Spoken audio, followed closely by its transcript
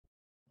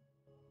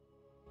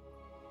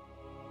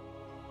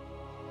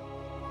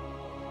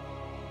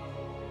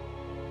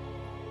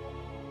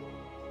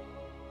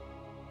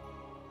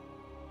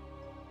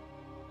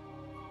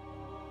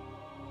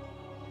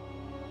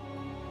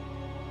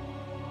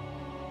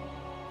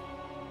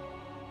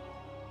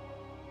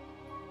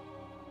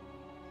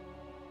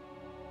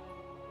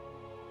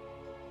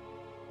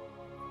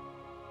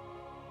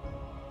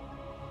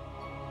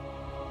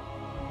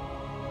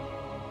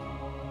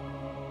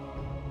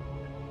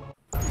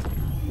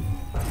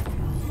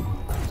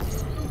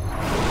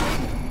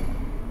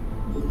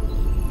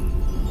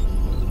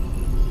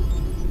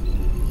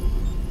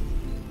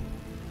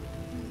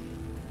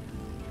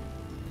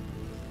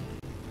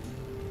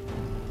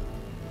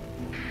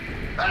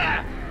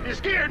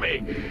me?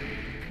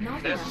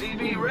 Not enough SCV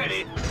minerals.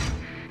 ready.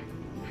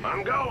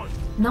 I'm going.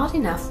 Not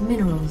enough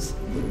minerals.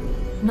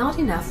 Not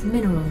enough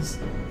minerals.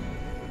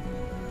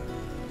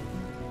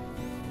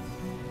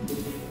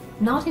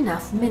 Not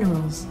enough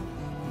minerals.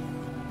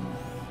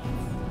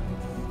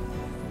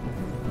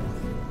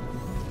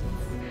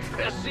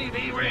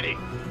 SCV ready.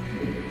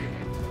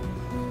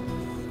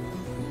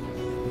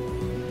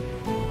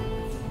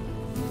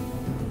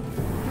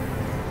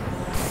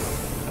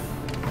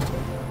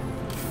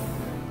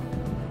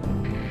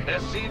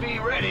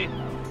 SCV ready.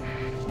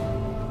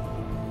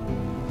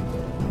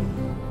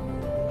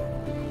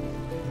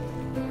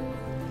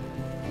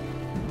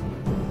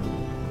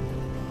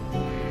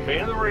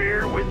 In the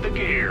rear with the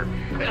gear.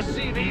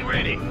 SCV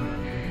ready.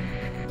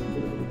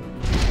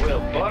 Well,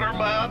 butter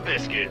my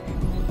biscuit.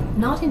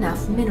 Not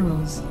enough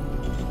minerals.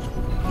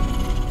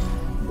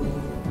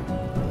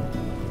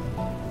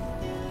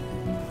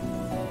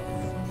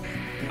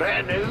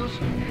 Bad news?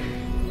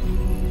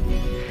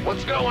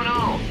 What's going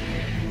on?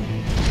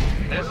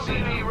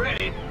 SCV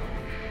ready.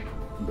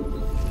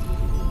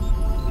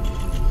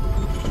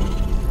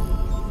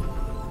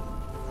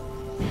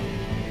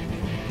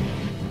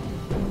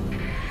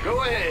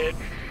 Go ahead.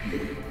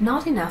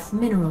 Not enough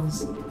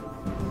minerals.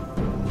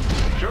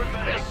 Sure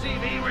thing.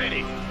 SCV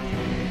ready.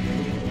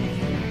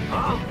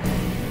 Huh?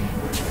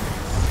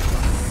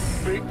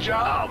 Big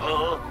job,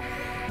 huh?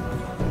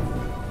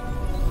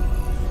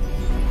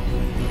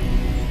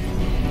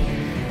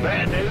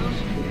 Bad news?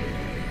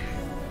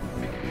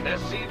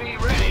 SCV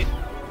ready.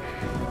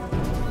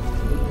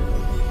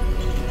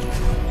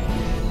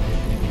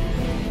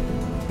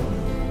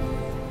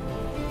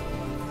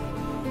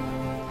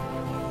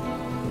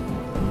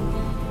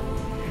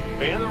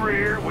 In the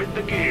rear with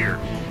the gear.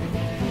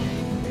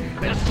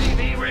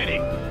 SCV ready.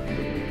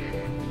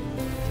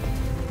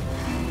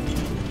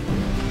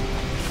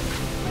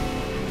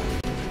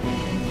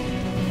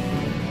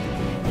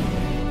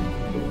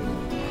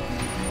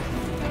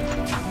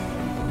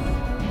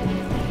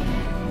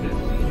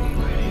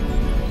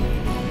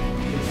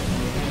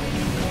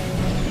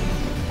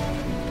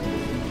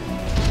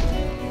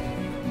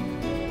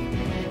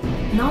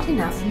 Not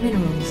enough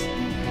minerals.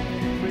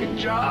 Big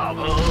job,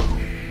 huh?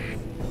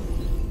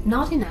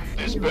 Not enough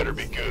This minerals. better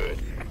be good.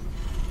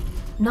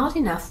 Not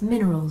enough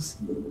minerals.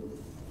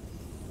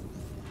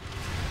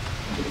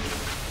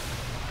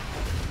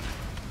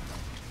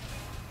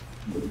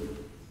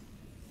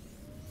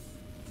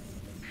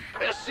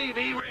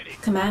 SCV ready.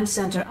 Command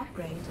center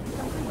upgrade.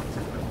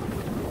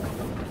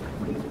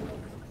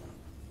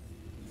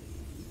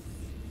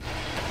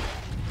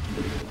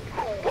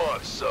 Who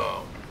wants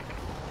some?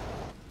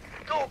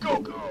 Go, go,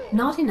 go!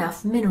 Not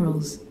enough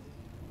minerals.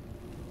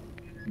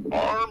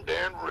 Armed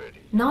and ready.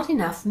 Not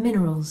enough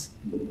minerals.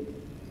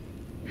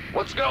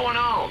 What's going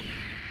on?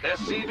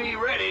 SCV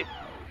ready.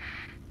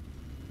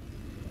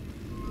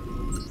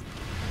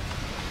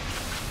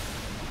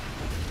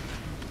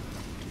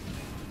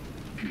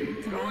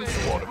 Command You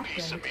center want a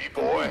piece of upgrade.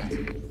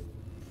 me, boy?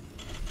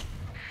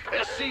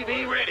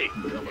 SCV ready.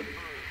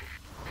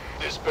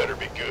 This better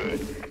be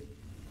good.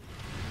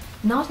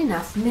 Not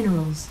enough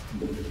minerals.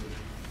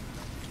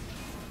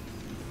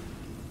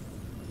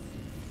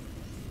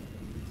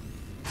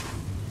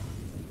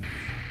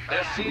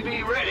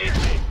 SCV ready.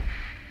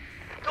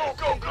 Go,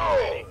 go,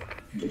 go!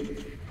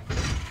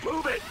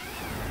 Move it!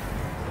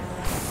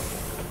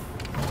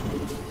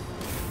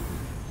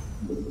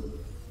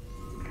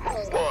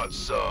 Who wants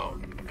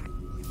some?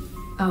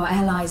 Our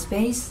allies'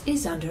 base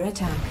is under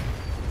attack.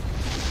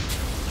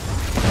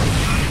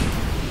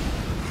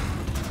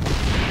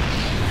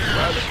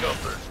 Try the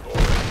comforts, boy.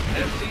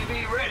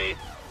 SCV ready.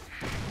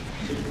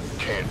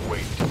 Can't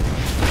wait.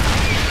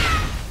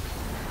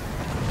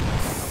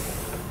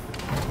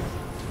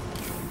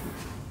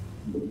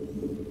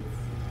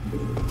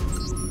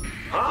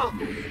 Huh?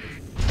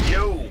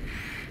 Yo!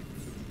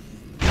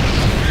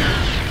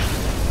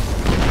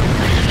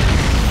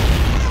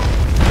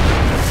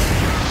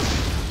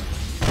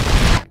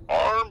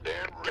 Armed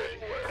and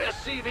ready.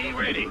 SCV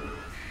ready.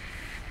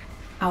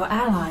 Our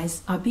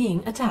allies are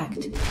being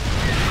attacked.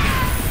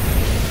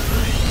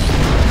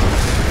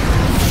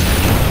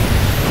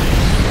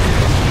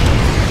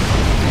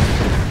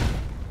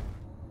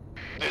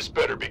 This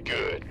better be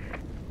good.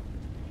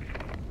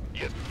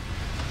 Yes.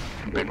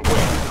 Been waiting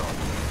on.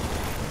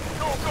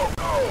 Go, go,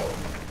 go!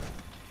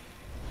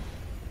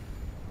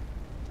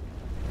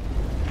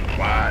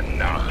 Why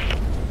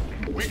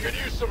not? We could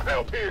use some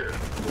help here.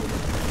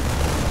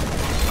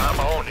 I'm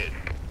on it.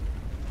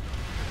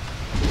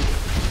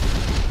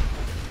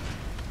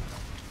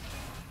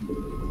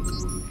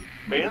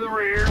 In the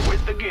rear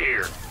with the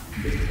gear.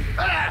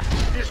 Ah!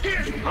 It's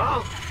here!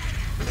 Huh?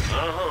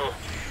 Uh-huh.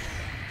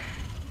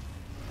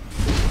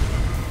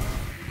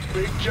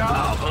 Big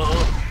job,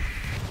 huh?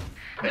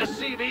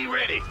 SCV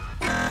ready.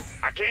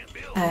 I can't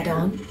build.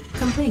 Add-on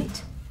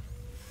complete.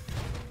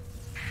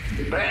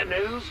 Bad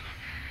news.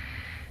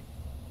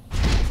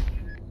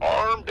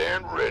 Armed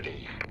and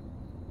ready.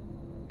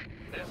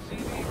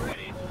 SCV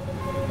ready.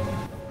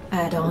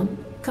 Add-on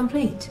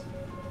complete.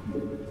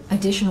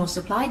 Additional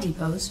supply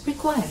depots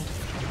required.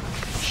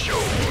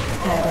 Sure.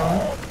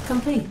 Add-on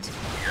complete.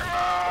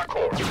 Yeah, of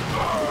course.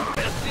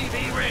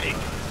 SCV ready.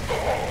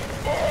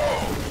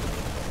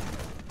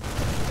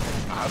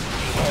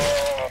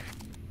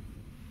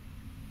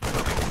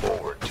 Looking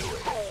forward to it.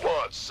 Who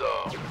wants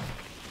some?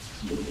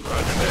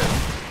 Roger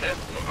that.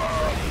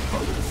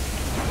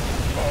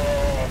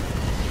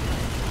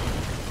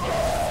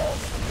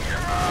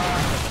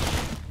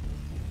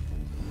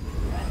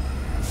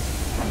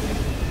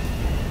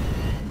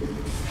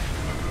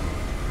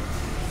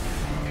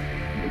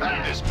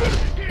 This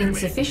better be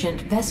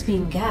Insufficient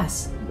Vespene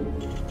gas.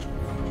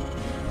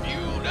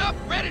 fueled up,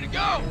 ready to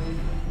go.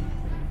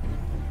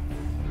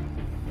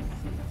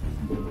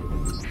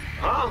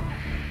 Huh?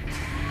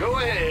 Go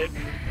ahead.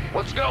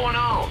 What's going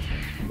on?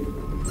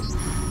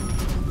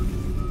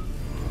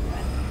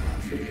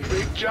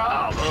 Big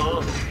job,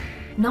 huh?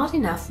 Not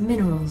enough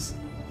minerals.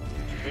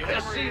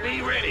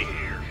 SCV ready.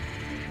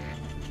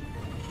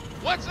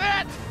 What's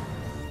that?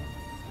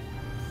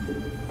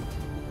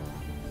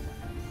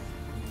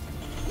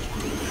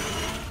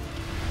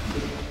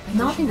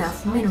 Not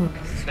enough minerals.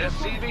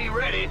 SCV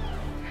ready.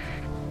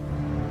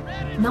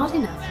 Not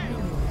enough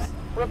minerals.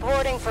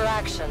 Reporting for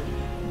action.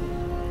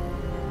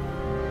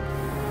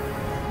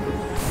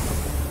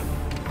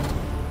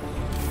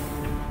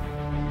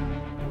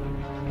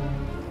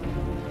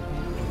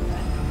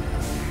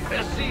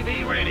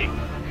 SCV ready.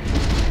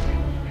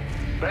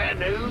 Bad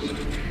news?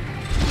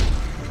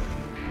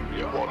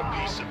 You want a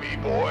piece of me,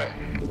 boy?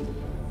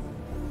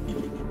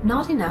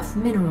 Not enough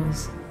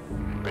minerals.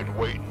 Been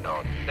waiting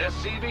on you.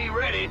 SCV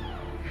ready.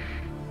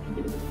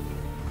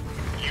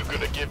 You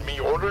gonna give me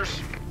orders?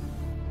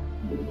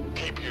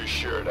 Keep your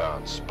shirt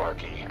on,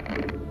 Sparky.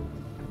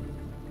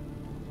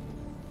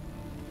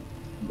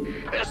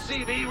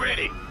 SCV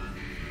ready.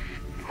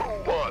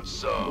 Who wants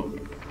some?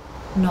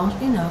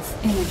 Not enough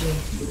energy.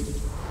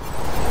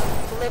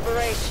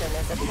 Liberation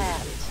is at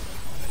hand.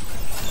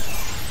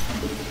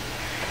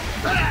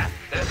 Ah!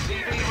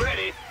 SCV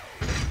ready.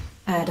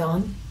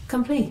 Add-on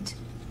complete.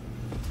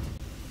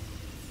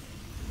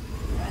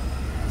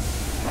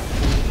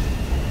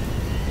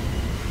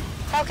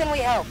 How can we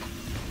help?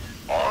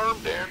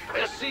 Armed and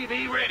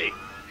SCV ready.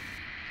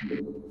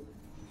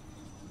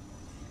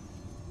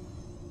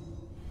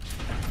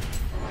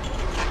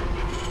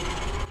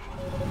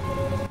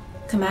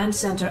 Command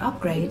center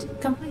upgrade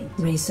complete.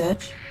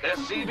 Research.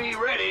 SCV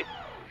ready.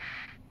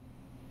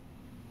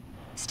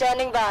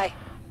 Standing by.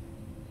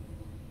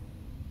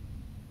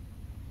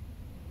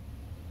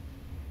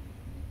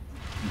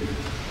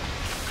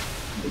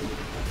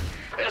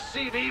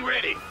 SCV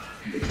ready.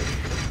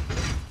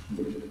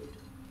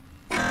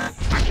 I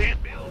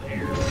can't build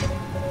here.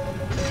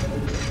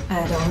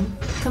 Add-on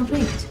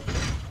complete.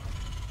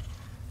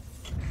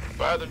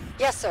 By the...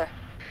 Yes, sir.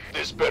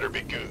 This better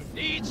be good.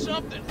 Need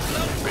something.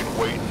 Been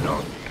waiting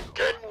on you.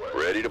 Okay?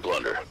 Ready to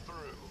blunder.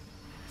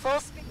 Full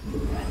speed.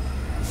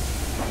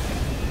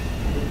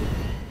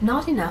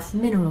 Not enough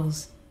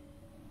minerals.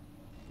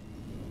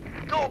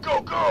 Go,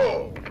 go,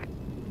 go!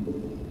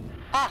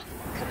 Ah,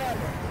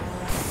 Commander.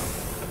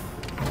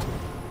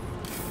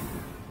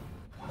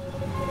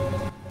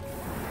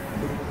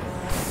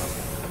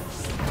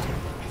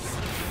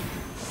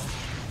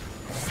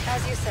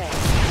 As you say,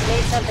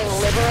 need something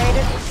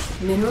liberated?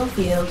 Mineral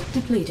field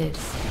depleted.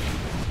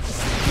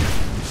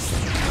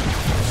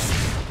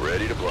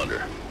 Ready to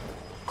blunder.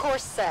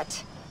 Course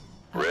set.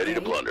 Ready to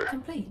Upgrade blunder.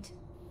 Complete.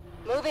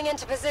 Moving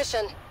into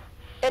position.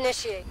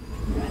 Initiate.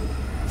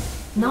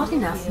 Not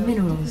enough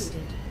minerals.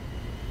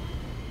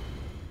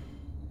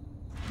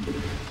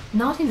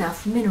 Not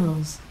enough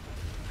minerals.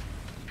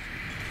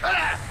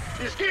 Ah!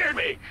 You scared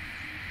me!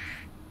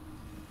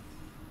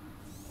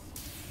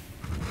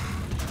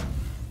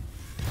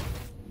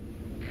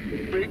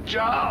 Big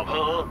job,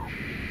 huh?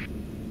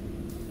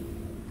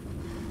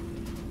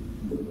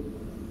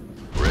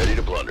 Ready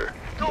to blunder.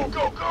 Go,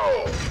 go,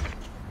 go!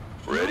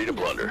 Ready to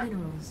blunder.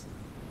 Minerals.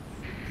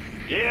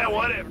 Yeah,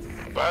 whatever.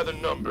 By the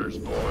numbers,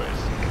 boys.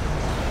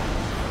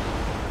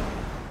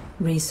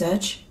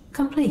 Research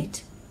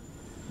complete.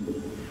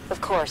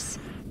 Of course.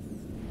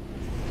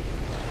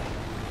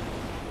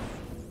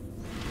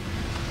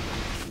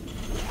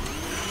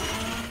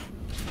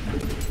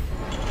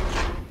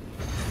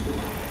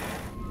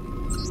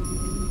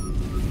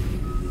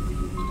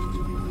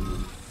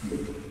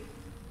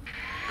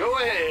 Go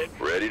ahead.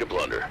 Ready to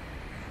blunder.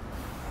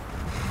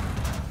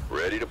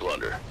 Ready to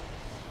blunder.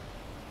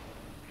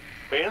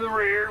 In the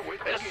rear with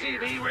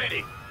SCV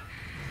ready.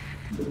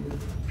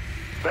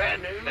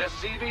 Bad news.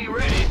 SCV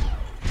ready.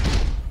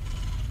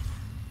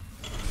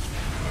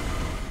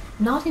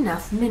 Not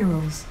enough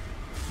minerals.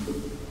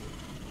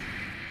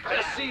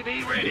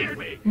 SCV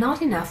ready.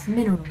 Not enough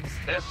minerals.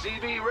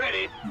 SCV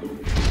ready.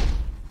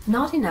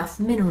 Not enough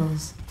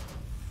minerals.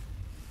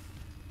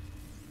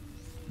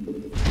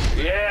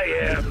 Yeah,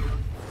 yeah.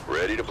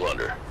 Ready to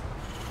blunder.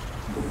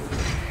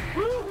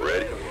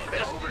 Ready to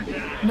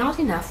blunder. Not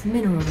enough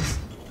minerals.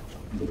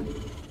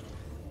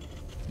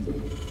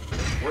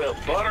 Well,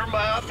 butter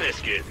my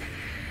biscuit.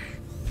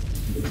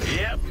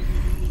 Yep.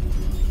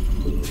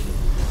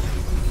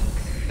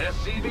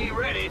 SCV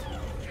ready.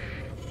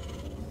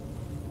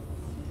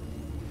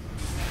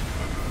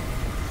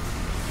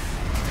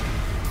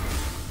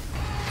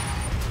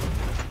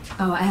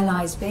 Our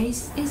allies'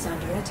 base is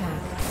under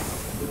attack.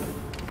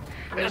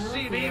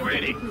 SCV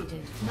ready.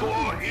 Completed.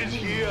 War is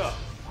here.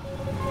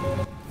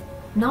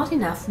 Not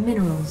enough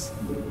minerals.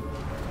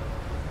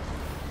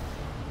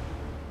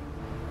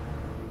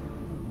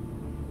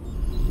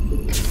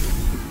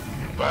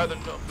 By the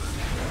numbers.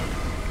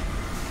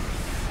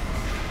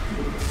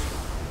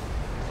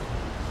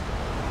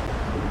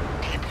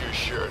 Keep your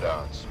shirt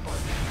on, Sponge.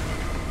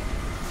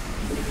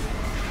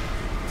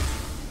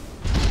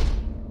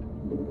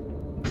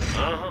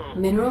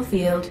 Mineral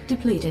field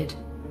depleted.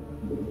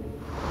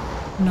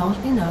 Not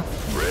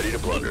enough. Ready to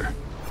plunder.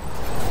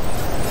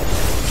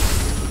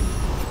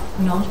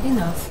 Not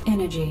enough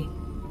energy.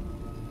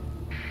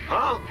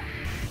 Huh?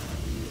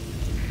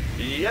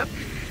 Yep.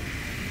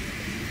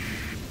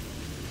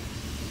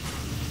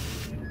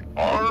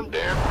 Armed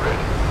and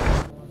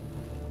ready.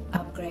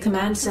 Upgrade.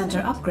 Command center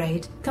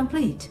upgrade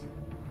complete.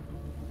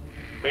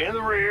 In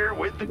the rear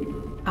with the...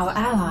 Our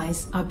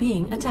allies are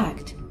being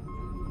attacked.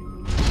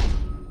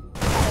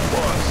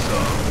 What's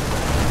up?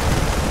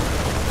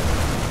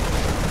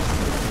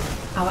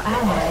 Our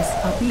allies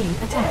are being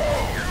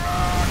attacked.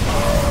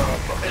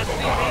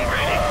 SCV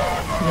ready.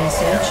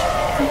 Research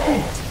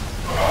complete.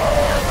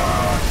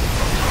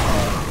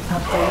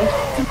 Upgrade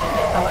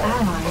complete. Our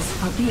allies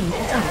are being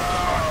attacked.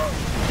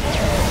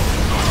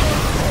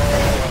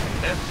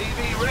 SCV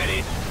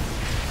ready.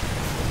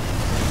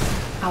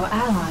 Our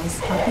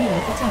allies are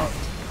being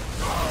attacked.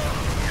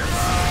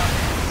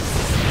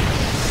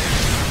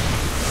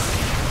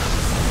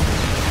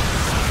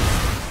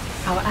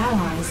 Our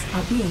allies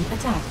are being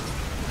attacked.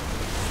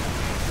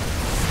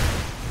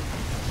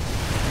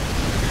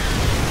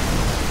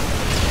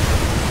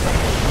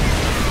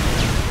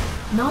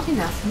 Not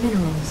enough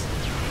minerals.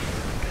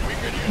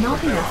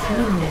 Not enough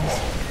minerals.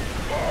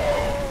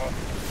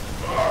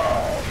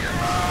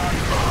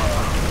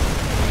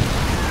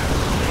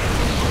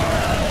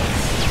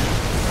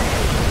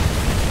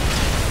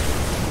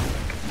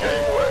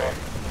 Gangway,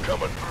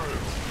 coming through.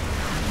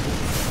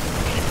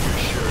 Keep your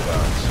shirt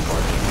on,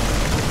 Sparky.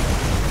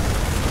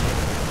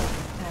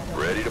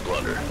 Ready to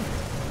plunder.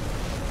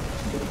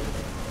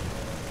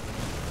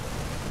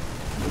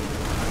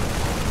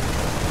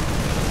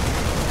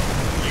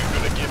 You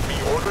gonna give me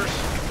orders?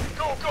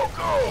 Go, go,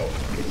 go!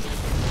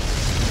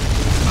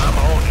 I'm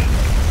on it.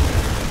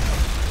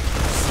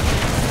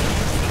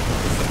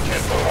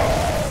 Tempo.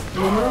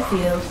 Mineral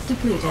field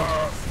depleted.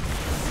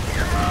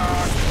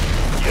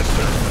 Yes,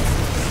 sir.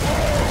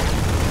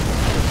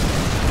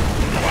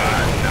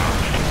 Why not?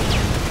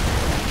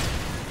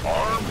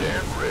 Armed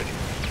and ready.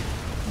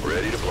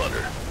 Ready to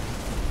plunder.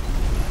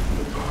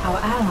 Our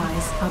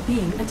allies are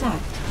being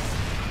attacked.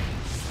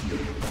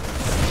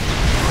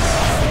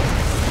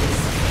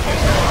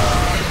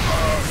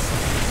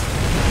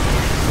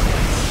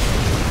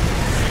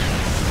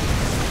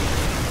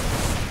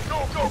 Go,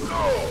 go,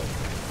 go!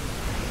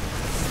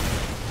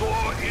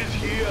 Thor is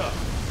here.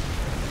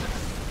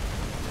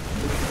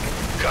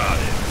 Got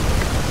it.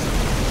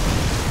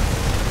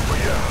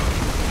 Yeah.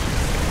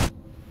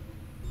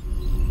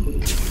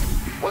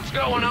 What's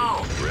going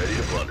on? Ready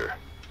to plunder.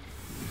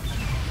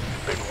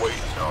 Been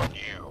waiting on you.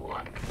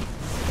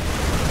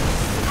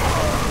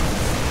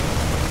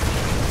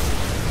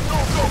 Go,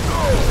 go,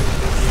 go!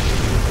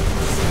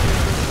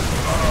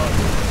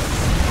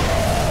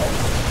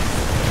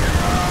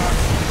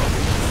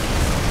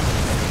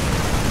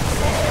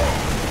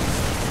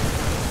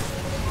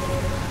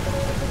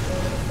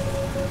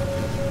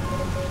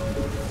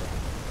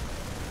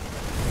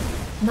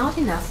 Not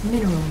enough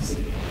minerals.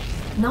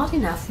 Not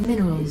enough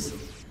minerals.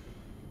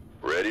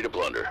 Ready to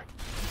plunder.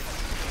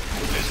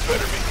 This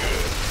better be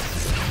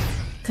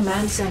good.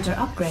 Command center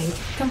upgrade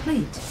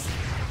complete.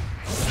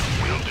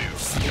 Will do.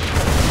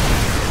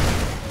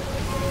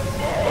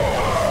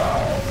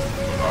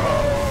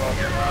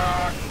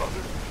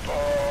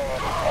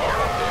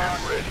 Armed and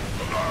ready.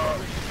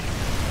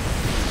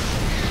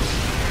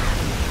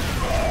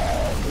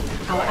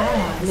 Our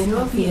allies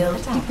mineral field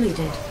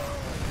depleted.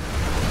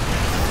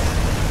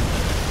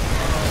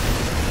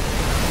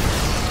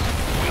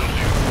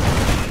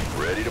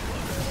 Ready to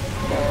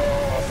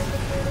plunder.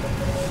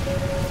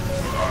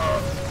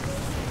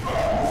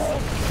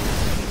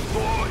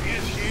 Thor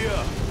is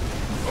here.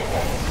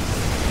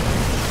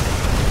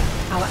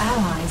 Our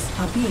allies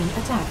are being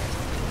attacked.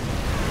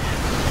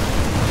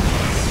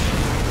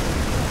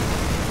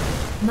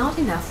 Not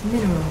enough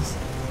minerals.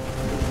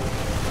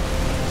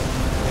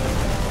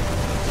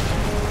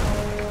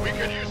 We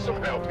could use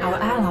some help Our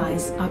here.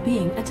 allies are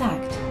being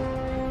attacked.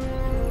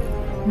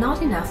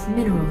 Not enough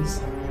minerals.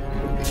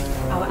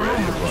 Our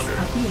allies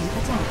are being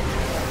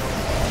attacked.